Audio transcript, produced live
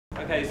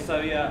Okay,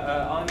 so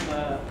yeah,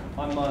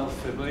 I'm Miles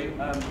Sibley.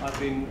 I've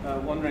been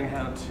wondering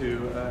how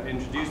to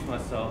introduce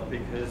myself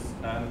because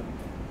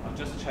I've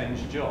just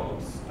changed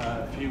jobs.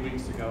 A few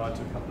weeks ago, I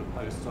took up the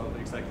post of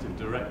Executive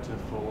Director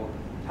for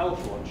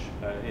Healthwatch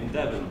in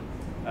Devon.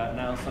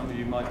 Now, some of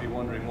you might be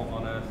wondering what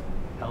on earth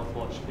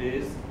Healthwatch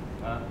is.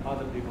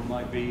 Other people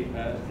might be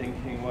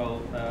thinking,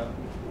 well,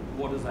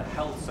 what does a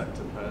health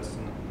sector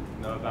person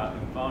know about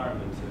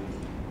environment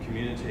and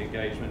community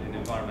engagement in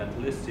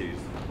environmental issues?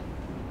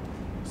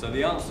 So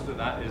the answer to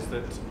that is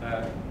that,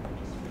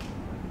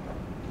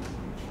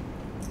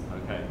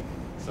 okay,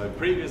 so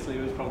previously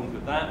there was problems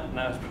with that,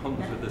 now it's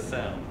problems with the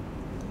sound.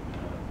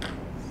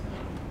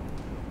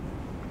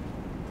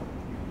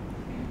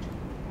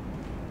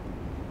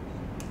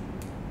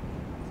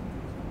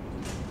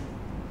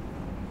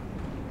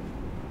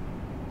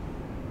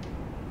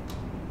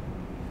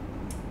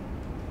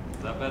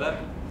 Is that better?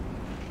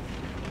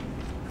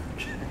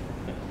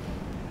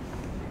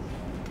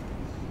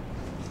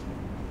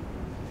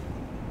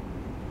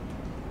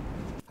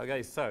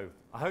 Okay, so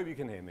I hope you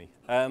can hear me.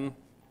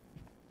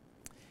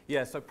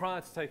 Yeah, so prior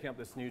to taking up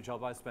this new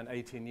job, I spent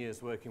 18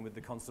 years working with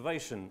the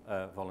conservation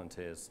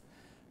volunteers,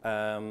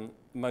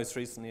 most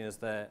recently as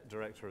their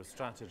Director of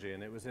Strategy,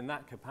 and it was in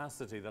that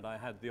capacity that I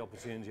had the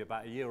opportunity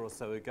about a year or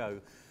so ago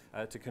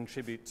to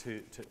contribute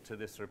to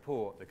this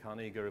report, the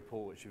Carnegie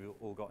report, which you've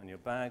all got in your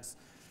bags,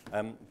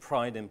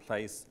 Pride in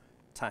Place,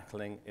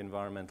 Tackling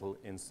Environmental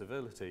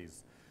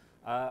Incivilities.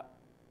 But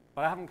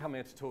I haven't come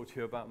here to talk to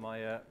you about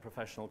my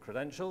professional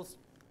credentials.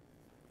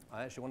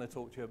 I actually want to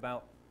talk to you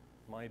about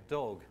my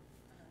dog.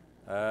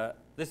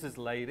 This is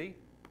Lady,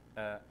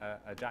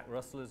 a Jack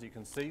Russell, as you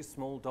can see,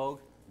 small dog,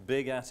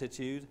 big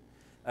attitude.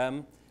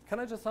 Can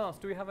I just ask,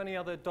 do we have any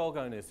other dog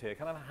owners here?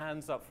 Can I have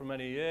hands up from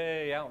any,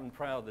 yay, out and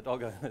proud, the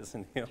dog owners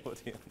in the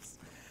audience?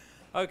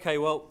 Okay,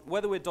 well,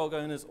 whether we're dog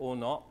owners or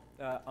not,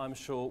 I'm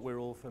sure we're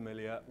all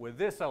familiar with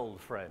this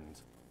old friend.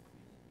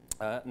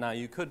 Now,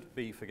 you could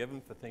be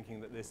forgiven for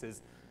thinking that this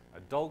is a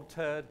dog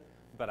turd,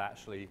 but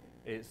actually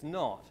it's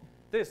not.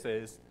 This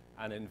is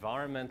an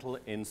environmental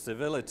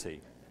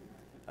incivility.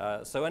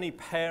 So any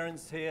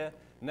parents here,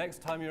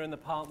 next time you're in the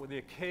park with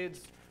your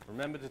kids,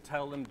 remember to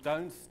tell them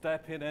don't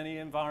step in any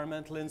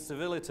environmental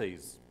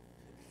incivilities.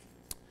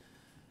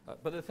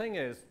 But the thing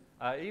is,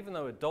 even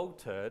though a dog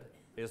turd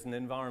is an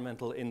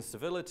environmental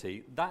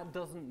incivility, that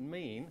doesn't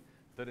mean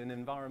that an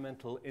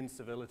environmental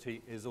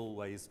incivility is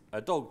always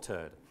a dog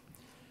turd.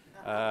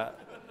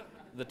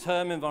 The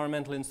term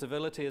environmental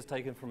incivility is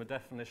taken from a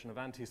definition of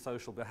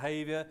antisocial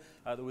behaviour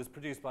that was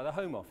produced by the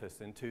Home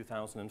Office in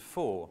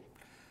 2004.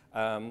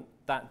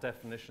 That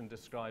definition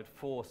described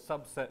 4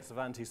 subsets of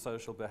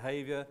antisocial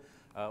behaviour,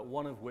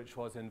 one of which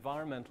was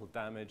environmental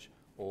damage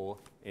or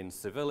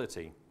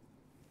incivility,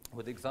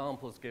 with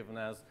examples given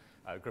as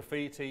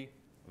graffiti,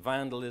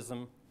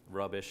 vandalism,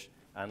 rubbish,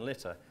 and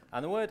litter.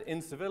 And the word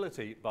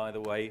incivility, by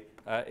the way,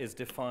 is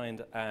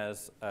defined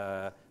as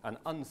an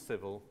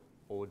uncivil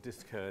or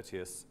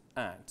discourteous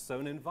act. So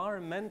an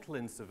environmental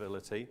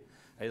incivility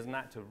is an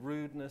act of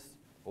rudeness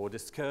or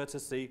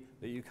discourtesy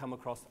that you come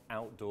across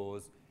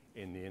outdoors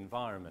in the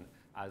environment,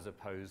 as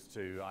opposed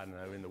to, I don't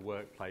know, in the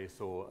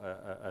workplace or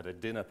at a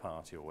dinner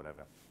party or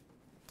whatever.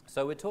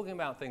 So we're talking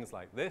about things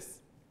like this,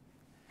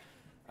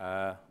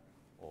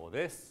 or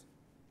this.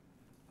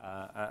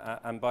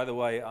 And by the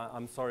way,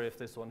 I'm sorry if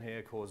this one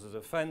here causes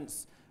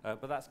offence,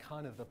 but that's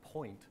kind of the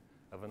point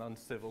of an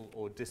uncivil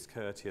or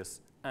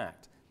discourteous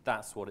act.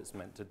 That's what it's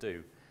meant to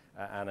do.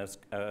 And as,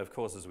 of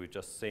course, as we've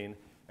just seen,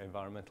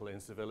 environmental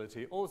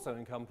incivility also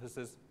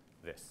encompasses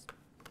this.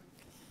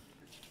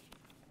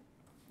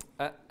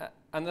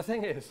 And the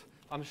thing is,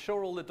 I'm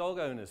sure all the dog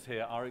owners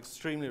here are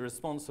extremely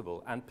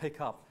responsible and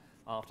pick up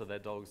after their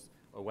dogs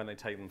or when they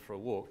take them for a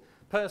walk.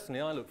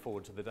 Personally, I look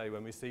forward to the day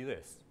when we see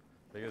this,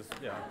 because,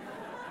 you know,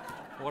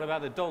 what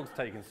about the dogs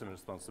taking some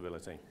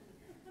responsibility?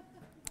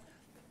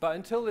 But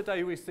until the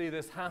day we see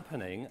this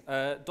happening,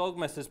 dog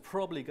mess is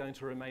probably going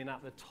to remain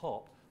at the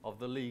top of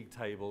the league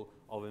table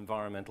of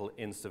environmental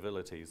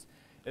incivilities.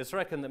 It's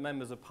reckoned that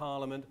members of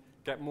Parliament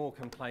get more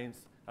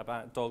complaints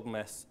about dog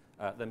mess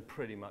than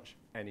pretty much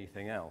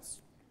anything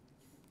else.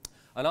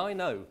 And I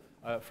know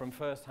from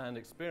first-hand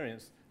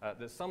experience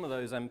that some of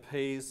those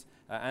MPs,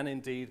 and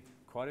indeed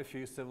quite a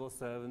few civil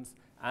servants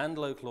and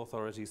local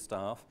authority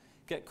staff,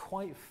 get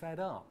quite fed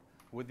up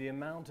with the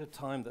amount of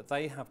time that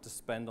they have to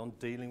spend on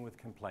dealing with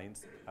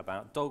complaints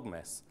about dog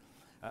mess.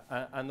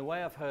 And the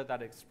way I've heard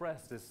that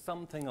expressed is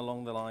something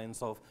along the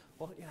lines of,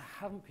 well, you know,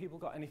 haven't people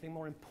got anything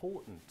more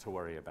important to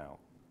worry about?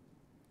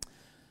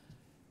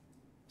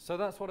 So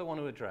that's what I want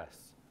to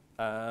address,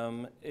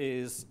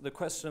 is the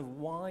question of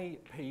why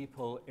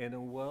people in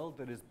a world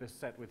that is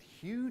beset with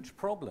huge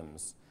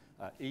problems,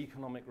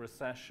 economic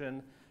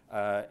recession,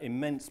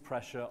 immense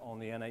pressure on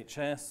the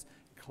NHS,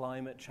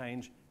 climate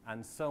change,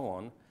 and so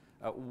on,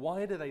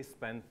 why do they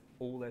spend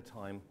all their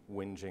time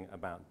whinging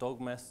about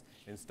dog mess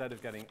instead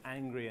of getting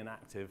angry and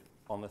active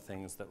on the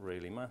things that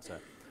really matter?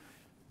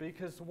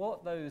 Because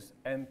what those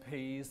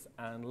MPs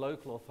and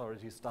local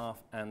authority staff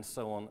and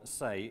so on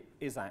say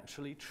is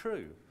actually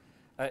true.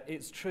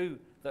 it's true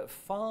that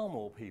far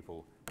more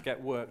people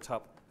get worked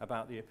up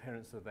about the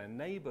appearance of their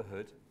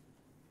neighbourhood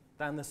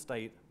than the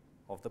state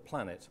of the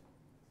planet.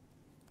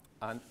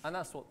 And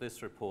that's what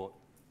this report,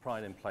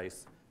 Pride in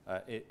Place,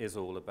 is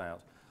all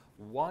about.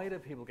 Why do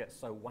people get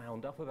so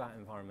wound up about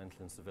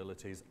environmental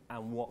incivilities,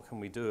 and what can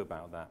we do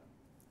about that?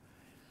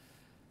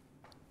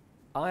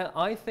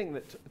 I think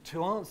that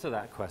to answer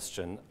that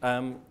question,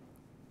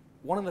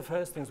 one of the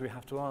first things we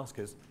have to ask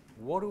is,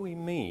 what do we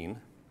mean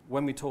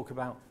when we talk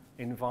about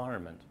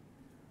environment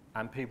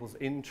and people's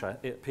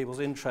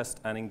interest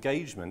and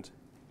engagement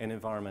in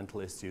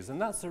environmental issues?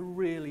 And that's a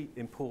really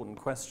important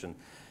question,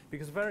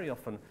 because very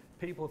often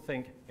people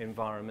think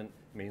environment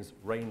means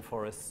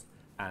rainforests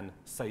and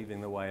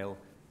saving the whale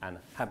and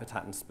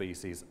habitat and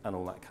species and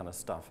all that kind of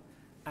stuff.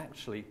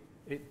 Actually,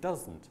 it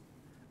doesn't.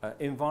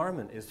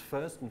 Environment is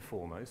first and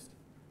foremost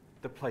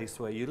the place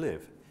where you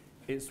live.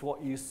 It's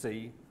what you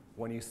see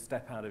when you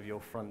step out of your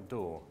front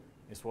door.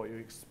 It's what you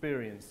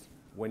experience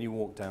when you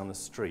walk down the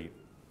street.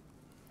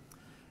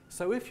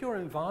 So if your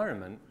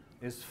environment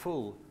is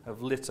full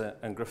of litter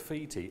and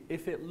graffiti,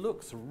 if it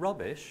looks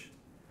rubbish,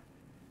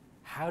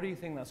 how do you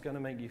think that's going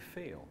to make you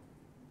feel?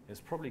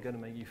 It's probably going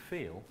to make you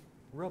feel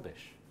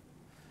rubbish.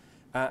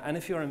 And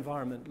if your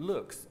environment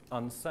looks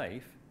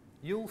unsafe,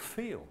 you'll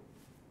feel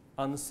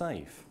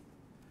unsafe.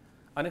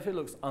 And if it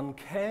looks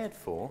uncared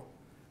for,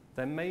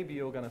 then maybe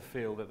you're going to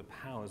feel that the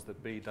powers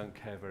that be don't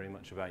care very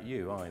much about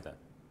you either.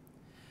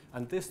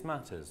 And this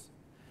matters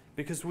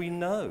because we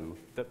know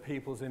that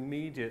people's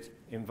immediate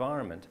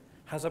environment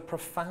has a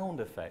profound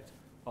effect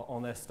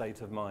on their state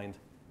of mind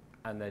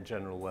and their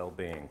general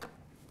well-being.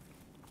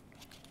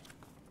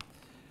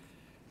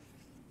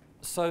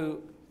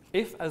 So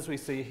if, as we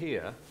see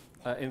here,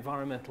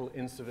 environmental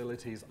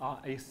incivilities are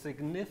a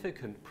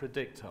significant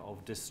predictor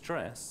of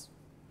distress,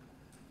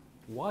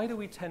 why do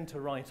we tend to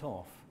write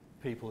off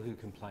people who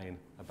complain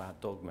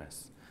about dog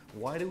mess?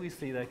 Why do we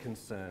see their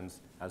concerns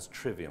as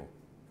trivial?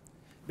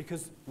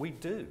 Because we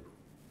do.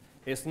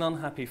 It's an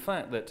unhappy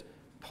fact that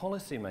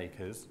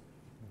policymakers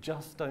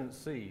just don't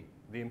see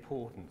the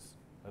importance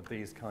of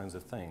these kinds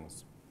of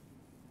things.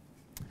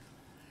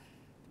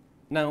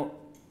 Now,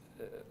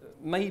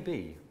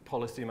 maybe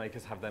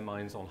policymakers have their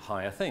minds on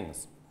higher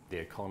things, the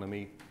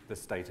economy, the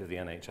state of the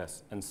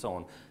NHS, and so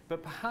on.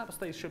 But perhaps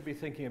they should be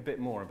thinking a bit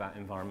more about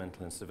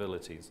environmental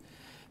incivilities.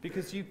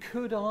 Because you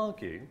could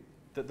argue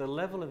that the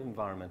level of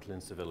environmental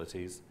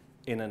incivilities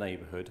in a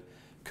neighbourhood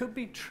could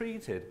be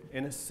treated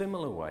in a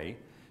similar way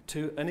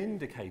to an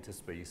indicator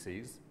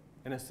species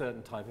in a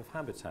certain type of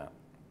habitat.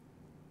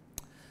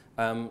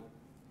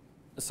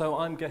 So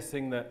I'm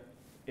guessing that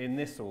in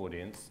this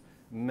audience,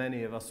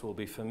 many of us will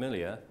be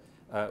familiar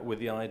with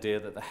the idea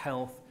that the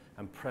health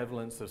and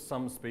prevalence of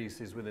some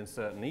species within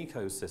certain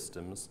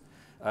ecosystems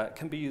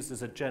can be used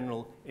as a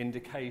general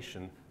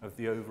indication of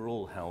the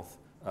overall health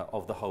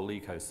of the whole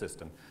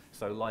ecosystem.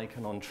 So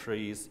lichen on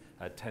trees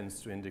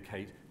tends to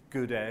indicate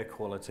good air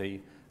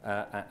quality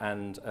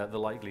and the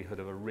likelihood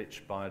of a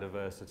rich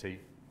biodiversity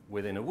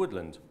within a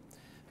woodland.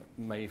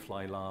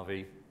 Mayfly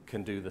larvae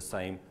can do the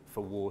same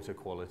for water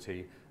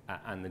quality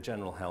and the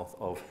general health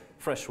of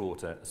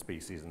freshwater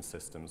species and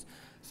systems.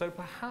 So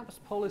perhaps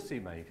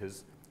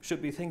policymakers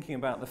should be thinking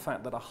about the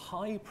fact that a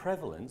high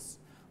prevalence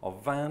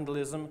of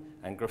vandalism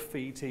and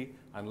graffiti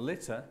and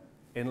litter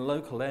in a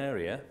local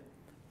area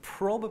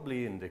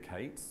probably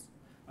indicates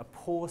a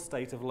poor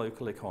state of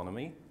local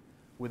economy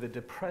with a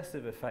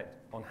depressive effect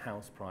on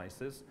house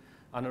prices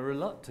and a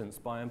reluctance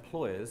by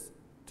employers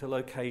to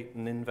locate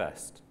and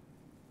invest.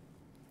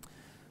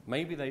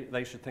 Maybe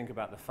they should think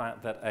about the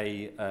fact that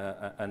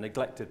a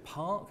neglected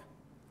park,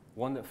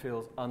 one that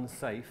feels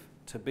unsafe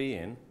to be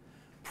in,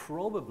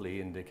 probably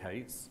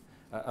indicates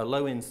a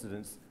low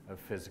incidence of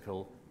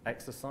physical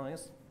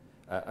exercise,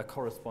 a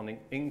corresponding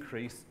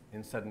increase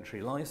in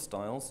sedentary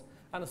lifestyles,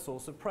 and a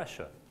source of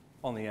pressure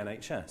on the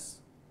NHS.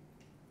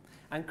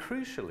 And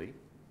crucially,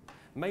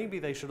 maybe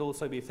they should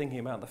also be thinking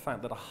about the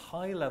fact that a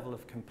high level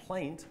of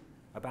complaint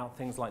about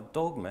things like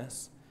dog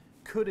mess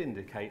could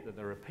indicate that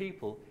there are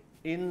people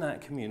in that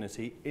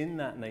community, in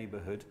that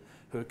neighbourhood,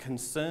 who are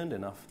concerned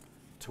enough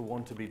to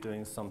want to be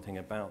doing something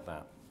about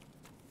that.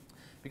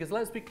 Because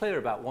let's be clear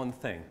about one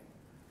thing.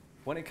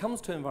 When it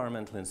comes to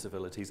environmental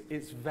incivilities,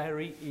 it's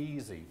very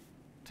easy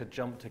to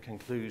jump to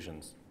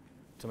conclusions,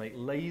 to make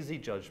lazy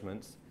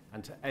judgments,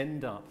 and to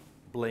end up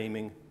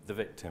blaming the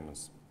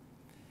victims.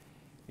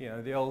 You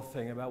know, the old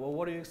thing about, well,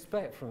 what do you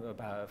expect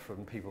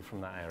from people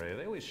from that area?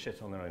 They always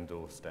shit on their own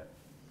doorstep.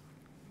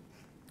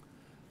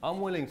 I'm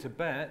willing to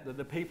bet that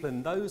the people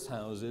in those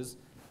houses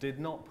did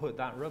not put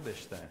that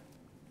rubbish there.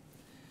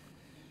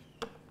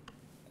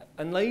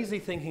 And lazy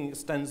thinking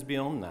extends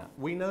beyond that.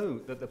 We know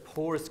that the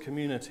poorest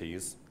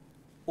communities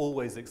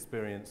always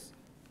experience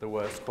the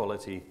worst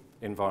quality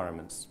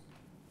environments.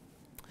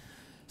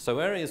 So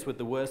areas with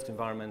the worst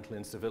environmental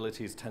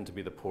incivilities tend to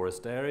be the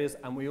poorest areas,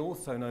 and we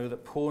also know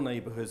that poor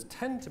neighbourhoods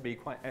tend to be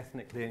quite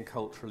ethnically and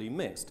culturally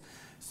mixed.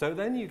 So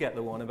then you get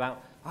the one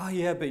about, oh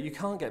yeah, but you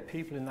can't get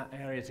people in that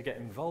area to get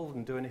involved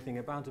and do anything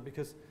about it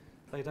because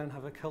they don't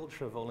have a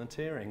culture of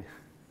volunteering.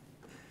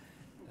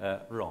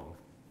 wrong.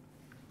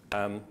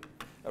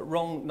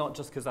 Wrong not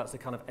just because that's a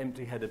kind of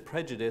empty-headed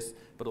prejudice,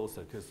 but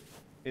also because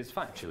it's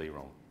factually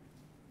wrong.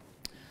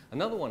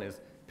 Another one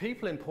is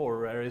people in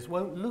poorer areas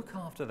won't look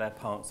after their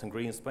parks and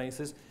green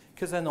spaces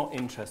because they're not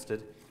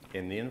interested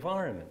in the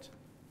environment.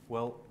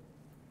 Well,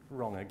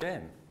 wrong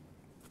again.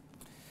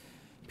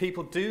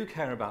 People do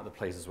care about the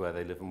places where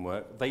they live and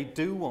work. They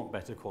do want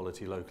better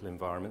quality local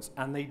environments,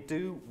 and they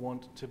do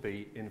want to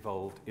be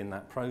involved in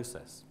that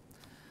process.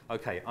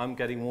 Okay, I'm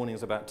getting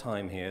warnings about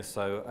time here,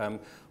 so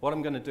what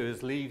I'm going to do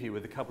is leave you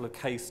with a couple of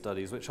case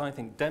studies which I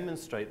think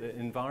demonstrate that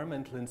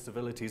environmental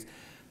incivilities,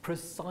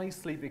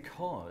 precisely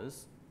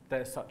because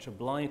they're such a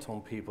blight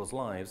on people's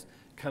lives,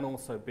 can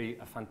also be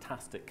a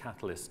fantastic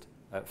catalyst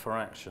for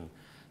action.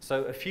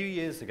 So a few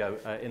years ago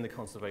in the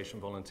Conservation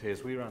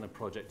Volunteers, we ran a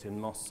project in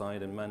Moss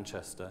Side in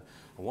Manchester,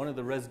 and one of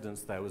the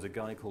residents there was a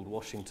guy called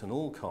Washington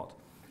Alcott,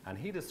 and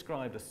he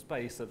described a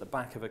space at the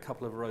back of a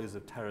couple of rows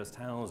of terraced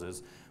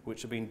houses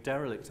which had been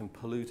derelict and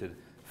polluted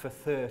for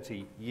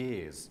 30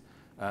 years.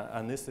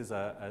 And this is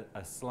a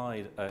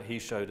slide he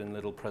showed in a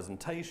little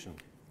presentation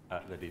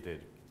that he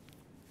did.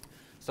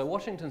 So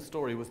Washington's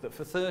story was that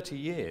for 30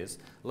 years,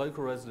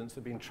 local residents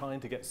had been trying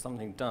to get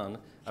something done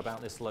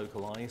about this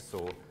local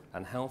eyesore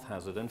and health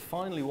hazard. And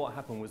finally what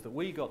happened was that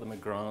we got them a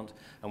grant,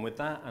 and with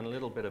that and a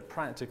little bit of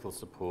practical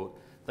support,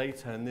 they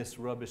turned this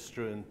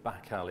rubbish-strewn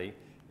back alley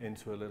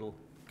into a little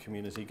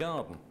community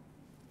garden,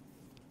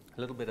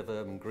 a little bit of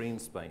urban green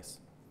space.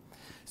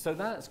 So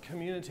that's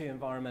community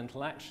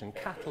environmental action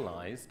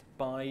catalysed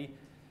by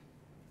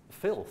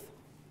filth.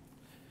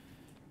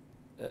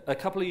 A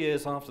couple of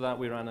years after that,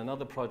 we ran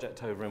another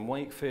project over in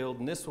Wakefield,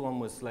 and this one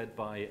was led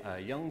by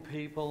young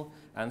people,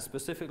 and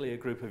specifically a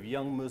group of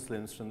young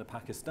Muslims from the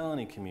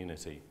Pakistani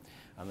community.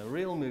 And the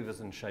real movers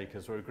and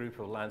shakers were a group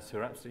of lads who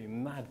were absolutely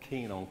mad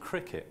keen on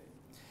cricket.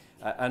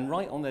 And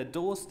right on their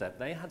doorstep,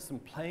 they had some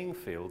playing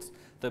fields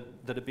that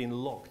had been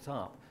locked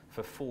up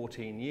for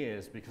 14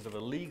 years because of a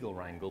legal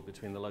wrangle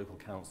between the local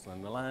council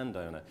and the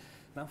landowner.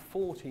 Now,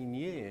 14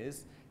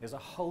 years is a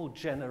whole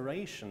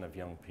generation of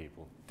young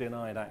people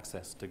denied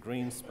access to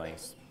green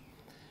space.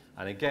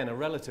 And again, a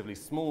relatively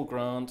small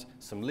grant,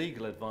 some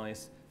legal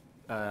advice,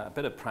 a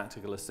bit of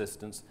practical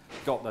assistance,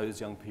 got those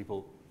young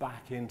people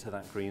back into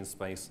that green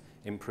space,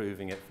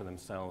 improving it for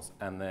themselves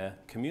and their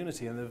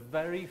community. And the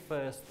very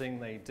first thing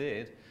they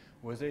did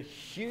was a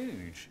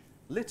huge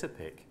litter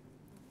pick,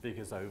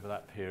 because over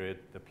that period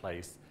the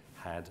place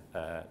had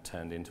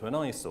turned into an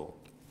eyesore.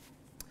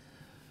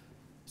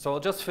 So I'll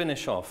just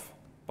finish off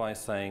by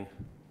saying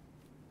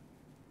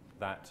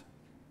that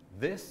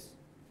this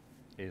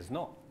is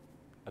not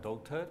a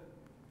dog turd.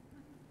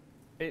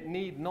 It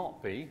need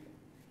not be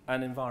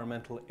an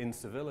environmental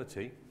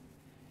incivility.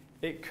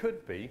 It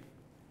could be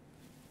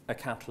a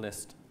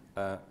catalyst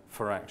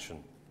for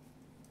action,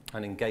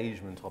 an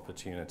engagement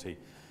opportunity,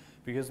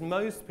 because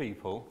most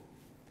people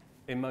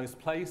in most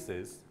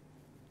places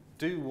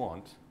do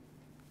want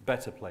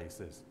better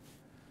places.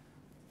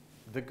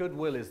 The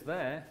goodwill is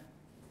there,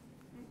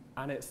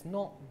 and it's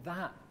not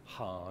that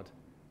hard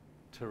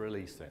to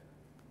release it.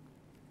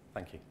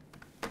 Thank you.